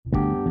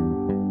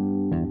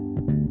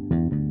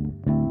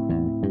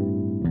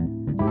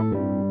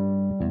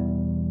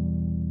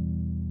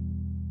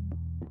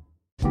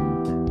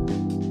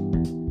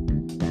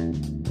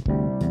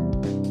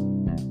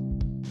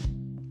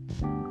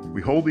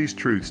hold these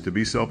truths to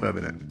be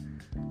self-evident,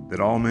 that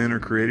all men are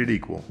created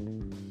equal,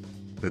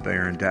 that they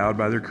are endowed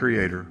by their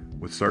Creator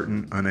with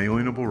certain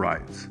unalienable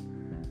rights,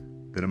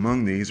 that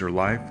among these are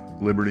life,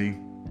 liberty,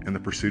 and the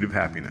pursuit of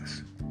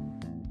happiness,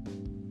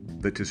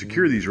 that to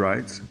secure these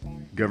rights,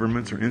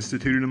 governments are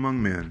instituted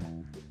among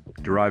men,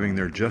 deriving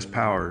their just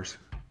powers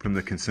from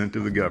the consent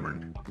of the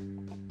governed,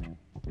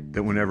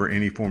 that whenever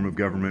any form of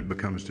government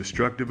becomes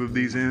destructive of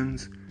these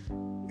ends,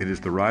 it is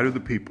the right of the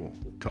people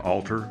to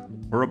alter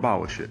or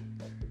abolish it,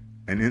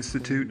 and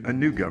institute a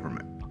new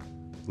government,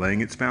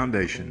 laying its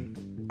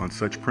foundation on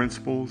such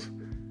principles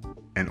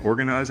and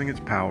organizing its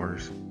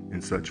powers in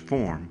such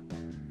form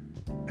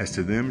as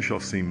to them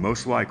shall seem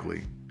most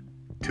likely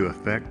to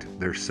affect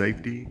their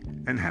safety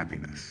and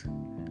happiness.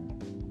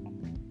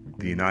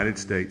 The United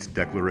States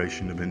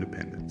Declaration of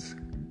Independence.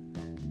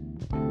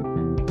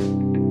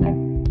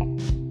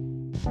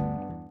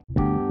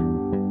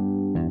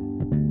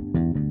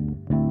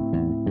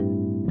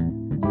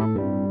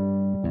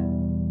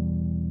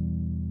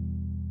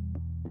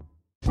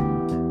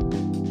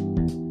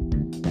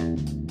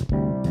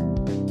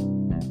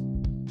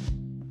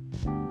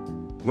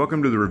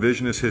 Welcome to the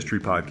Revisionist History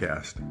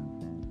Podcast,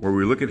 where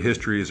we look at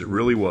history as it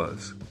really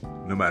was,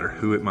 no matter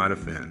who it might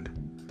offend.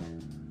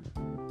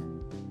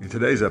 In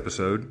today's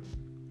episode,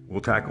 we'll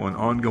tackle an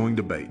ongoing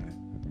debate.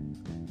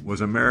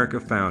 Was America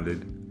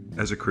founded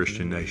as a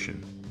Christian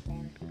nation?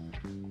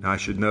 Now, I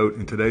should note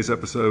in today's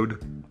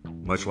episode,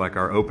 much like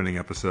our opening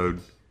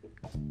episode,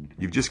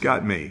 you've just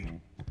got me,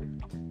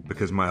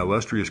 because my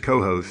illustrious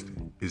co-host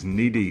is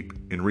knee-deep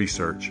in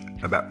research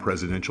about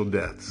presidential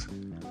deaths.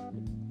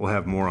 We'll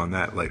have more on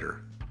that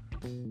later.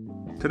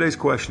 Today's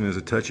question is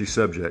a touchy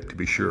subject, to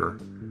be sure,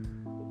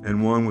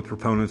 and one with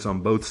proponents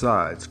on both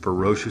sides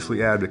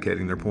ferociously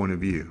advocating their point of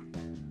view.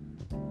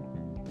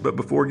 But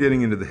before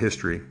getting into the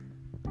history,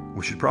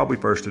 we should probably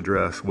first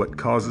address what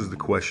causes the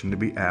question to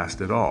be asked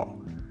at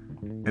all,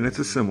 and it's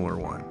a similar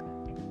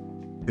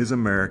one. Is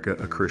America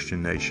a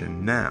Christian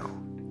nation now?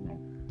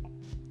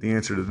 The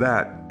answer to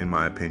that, in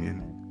my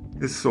opinion,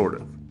 is sort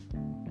of,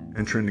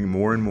 and trending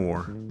more and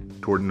more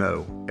toward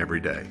no every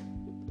day.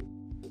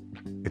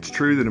 It's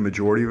true that a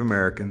majority of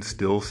Americans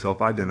still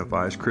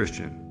self-identify as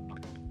Christian,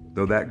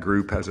 though that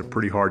group has a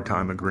pretty hard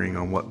time agreeing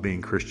on what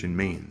being Christian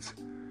means.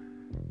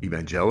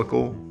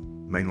 Evangelical,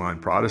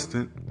 mainline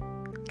Protestant,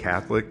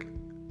 Catholic,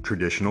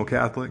 traditional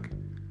Catholic,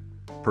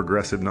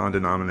 progressive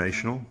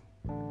non-denominational?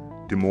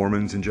 Do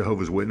Mormons and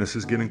Jehovah's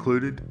Witnesses get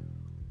included?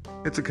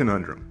 It's a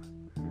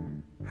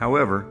conundrum.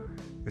 However,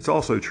 it's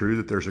also true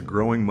that there's a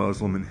growing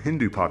Muslim and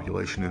Hindu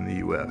population in the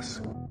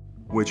U.S.,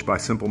 which by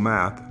simple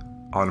math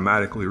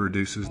automatically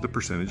reduces the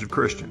percentage of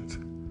Christians.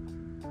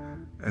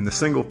 And the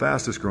single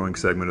fastest growing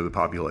segment of the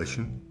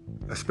population,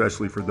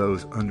 especially for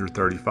those under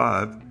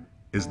 35,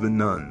 is the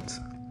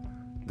nuns.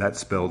 That's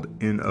spelled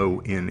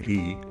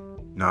N-O-N-E,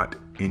 not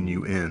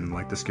N-U-N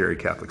like the scary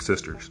Catholic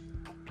sisters.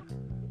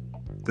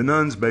 The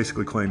nuns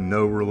basically claim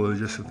no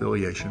religious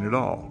affiliation at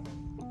all,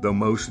 though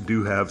most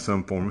do have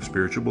some form of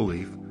spiritual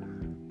belief,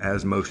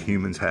 as most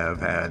humans have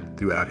had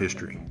throughout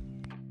history.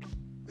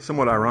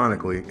 Somewhat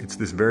ironically, it's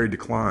this very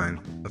decline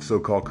of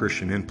so-called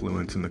Christian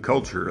influence in the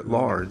culture at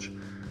large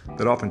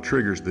that often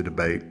triggers the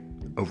debate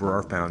over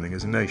our founding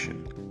as a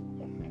nation.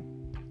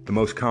 The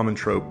most common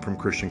trope from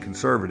Christian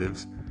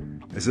conservatives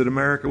is that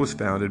America was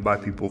founded by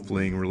people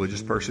fleeing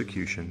religious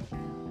persecution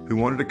who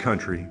wanted a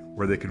country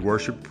where they could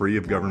worship free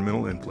of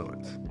governmental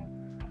influence.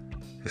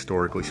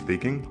 Historically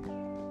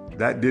speaking,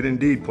 that did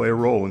indeed play a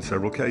role in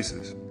several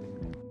cases,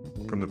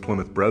 from the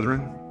Plymouth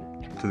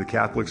Brethren to the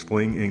Catholics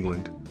fleeing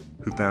England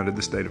who founded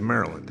the state of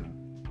Maryland.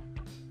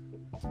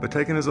 But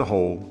taken as a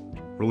whole,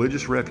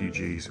 religious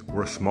refugees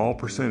were a small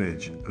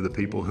percentage of the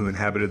people who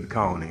inhabited the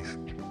colonies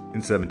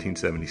in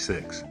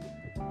 1776.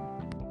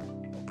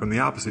 From the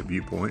opposite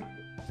viewpoint,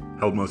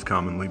 held most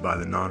commonly by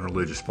the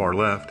non-religious far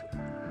left,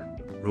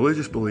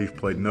 religious belief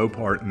played no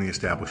part in the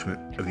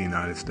establishment of the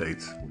United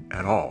States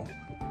at all.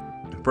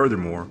 And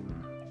furthermore,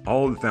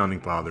 all of the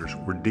founding fathers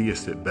were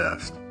deists at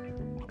best,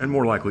 and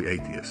more likely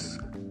atheists.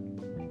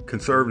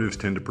 Conservatives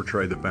tend to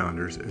portray the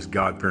founders as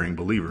God-fearing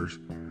believers,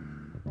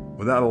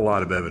 without a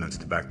lot of evidence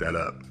to back that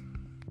up.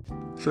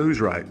 So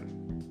who's right?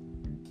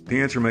 The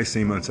answer may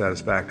seem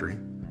unsatisfactory,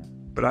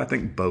 but I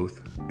think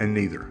both and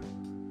neither.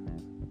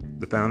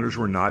 The founders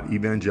were not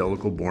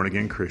evangelical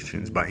born-again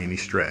Christians by any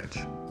stretch,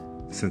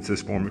 since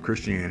this form of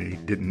Christianity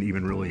didn't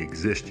even really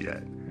exist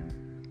yet.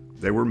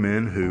 They were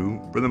men who,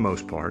 for the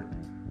most part,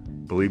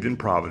 believed in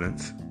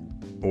providence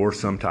or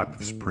some type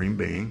of supreme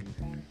being,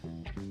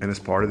 and as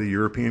part of the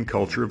European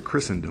culture of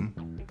Christendom,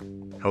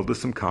 held to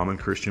some common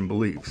Christian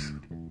beliefs,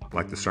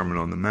 like the Sermon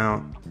on the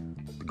Mount,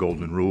 the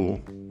Golden Rule,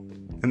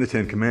 and the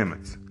Ten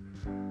Commandments.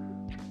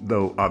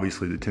 Though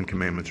obviously the Ten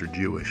Commandments are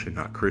Jewish and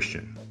not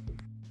Christian.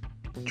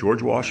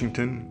 George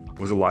Washington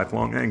was a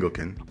lifelong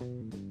Anglican,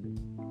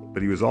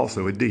 but he was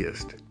also a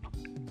deist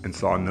and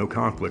saw no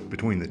conflict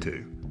between the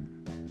two.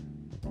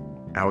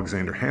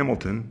 Alexander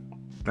Hamilton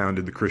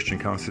founded the Christian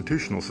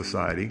Constitutional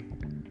Society,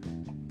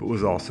 but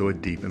was also a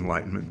deep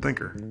Enlightenment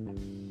thinker.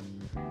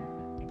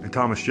 And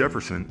Thomas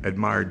Jefferson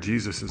admired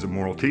Jesus as a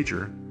moral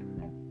teacher,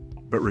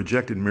 but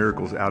rejected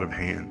miracles out of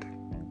hand,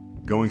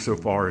 going so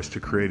far as to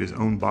create his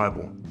own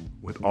Bible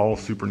with all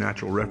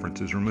supernatural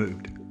references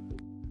removed.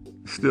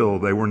 Still,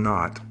 they were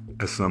not,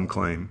 as some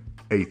claim,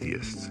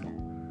 atheists.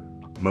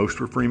 Most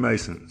were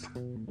Freemasons,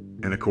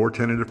 and a core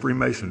tenet of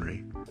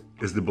Freemasonry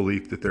is the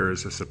belief that there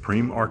is a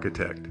supreme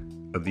architect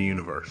of the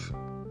universe.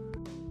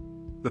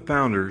 The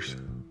founders,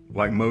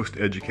 like most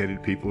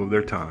educated people of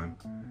their time,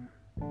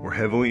 were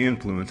heavily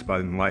influenced by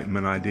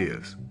Enlightenment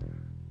ideas,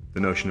 the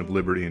notion of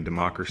liberty and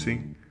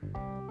democracy,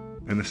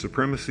 and the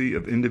supremacy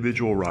of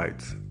individual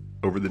rights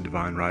over the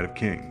divine right of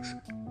kings.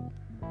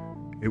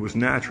 It was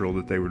natural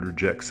that they would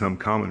reject some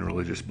common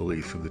religious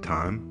beliefs of the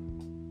time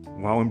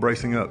while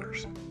embracing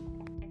others.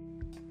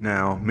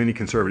 Now, many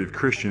conservative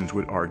Christians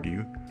would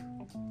argue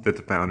that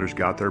the founders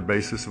got their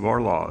basis of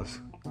our laws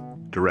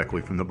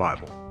directly from the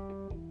Bible.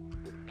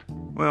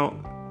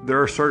 Well,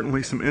 there are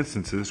certainly some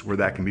instances where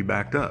that can be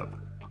backed up.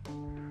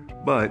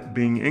 But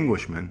being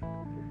Englishmen,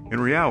 in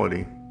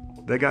reality,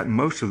 they got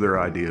most of their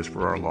ideas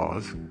for our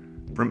laws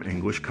from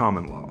English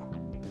common law.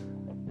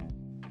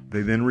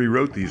 They then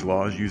rewrote these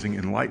laws using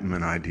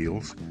Enlightenment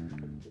ideals,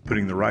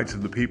 putting the rights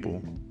of the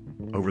people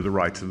over the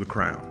rights of the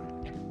crown.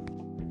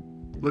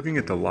 Looking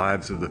at the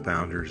lives of the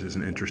founders is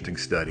an interesting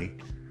study,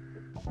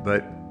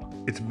 but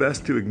it's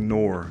best to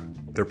ignore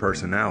their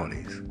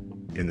personalities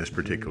in this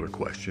particular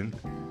question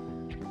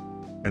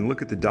and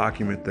look at the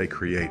document they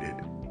created,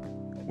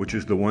 which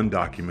is the one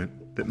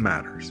document that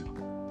matters,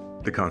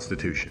 the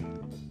Constitution.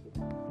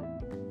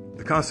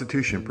 The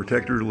Constitution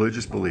protected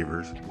religious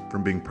believers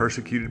from being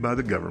persecuted by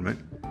the government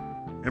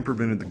and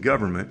prevented the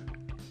government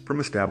from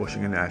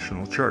establishing a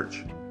national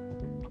church,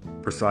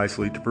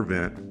 precisely to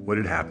prevent what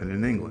had happened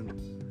in England.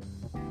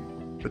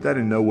 But that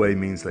in no way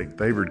means they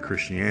favored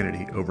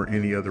Christianity over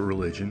any other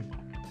religion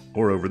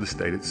or over the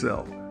state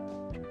itself.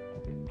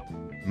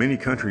 Many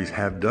countries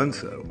have done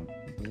so,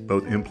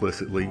 both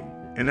implicitly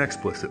and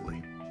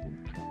explicitly.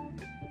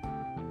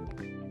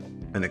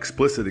 An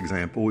explicit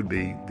example would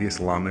be the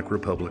Islamic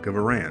Republic of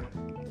Iran.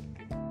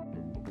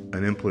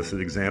 An implicit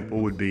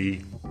example would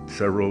be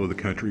several of the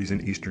countries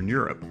in Eastern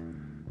Europe,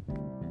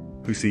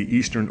 who see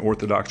Eastern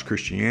Orthodox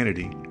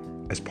Christianity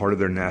as part of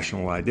their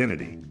national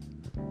identity,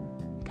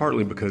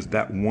 partly because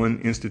that one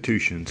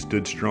institution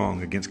stood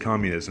strong against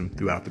communism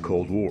throughout the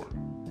Cold War.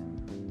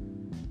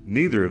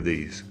 Neither of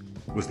these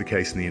was the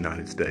case in the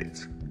United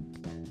States.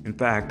 In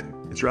fact,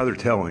 it's rather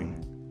telling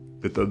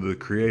that though the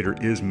Creator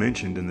is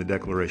mentioned in the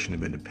Declaration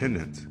of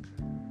Independence,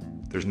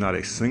 there's not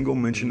a single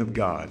mention of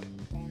God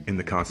in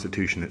the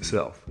Constitution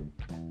itself.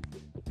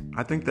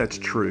 I think that's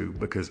true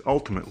because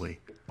ultimately,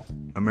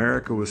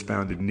 America was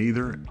founded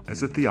neither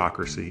as a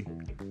theocracy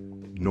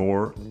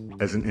nor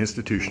as an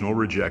institutional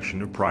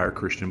rejection of prior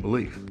Christian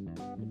belief.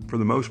 For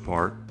the most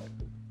part,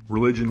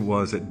 religion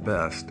was at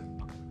best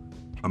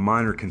a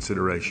minor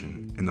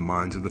consideration in the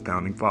minds of the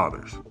Founding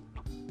Fathers,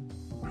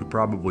 who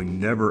probably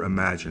never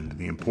imagined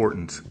the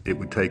importance it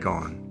would take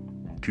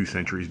on 2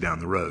 centuries down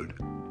the road.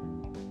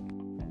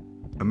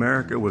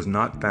 America was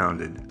not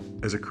founded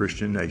as a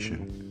Christian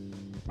nation,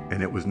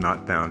 and it was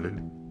not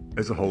founded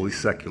as a wholly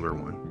secular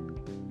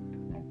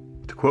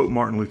one. To quote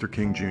Martin Luther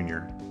King Jr.,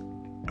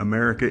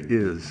 America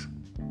is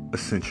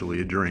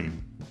essentially a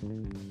dream.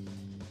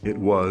 It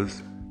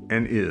was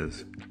and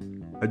is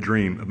a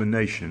dream of a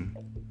nation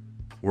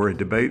where a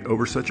debate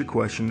over such a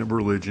question of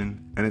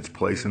religion and its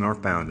place in our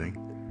founding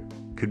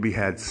could be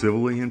had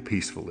civilly and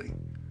peacefully,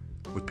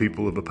 with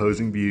people of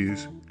opposing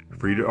views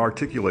free to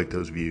articulate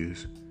those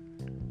views,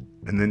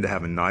 and then to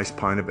have a nice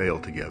pint of ale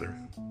together.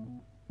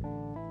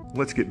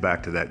 Let's get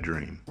back to that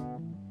dream.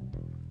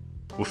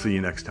 We'll see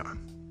you next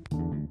time.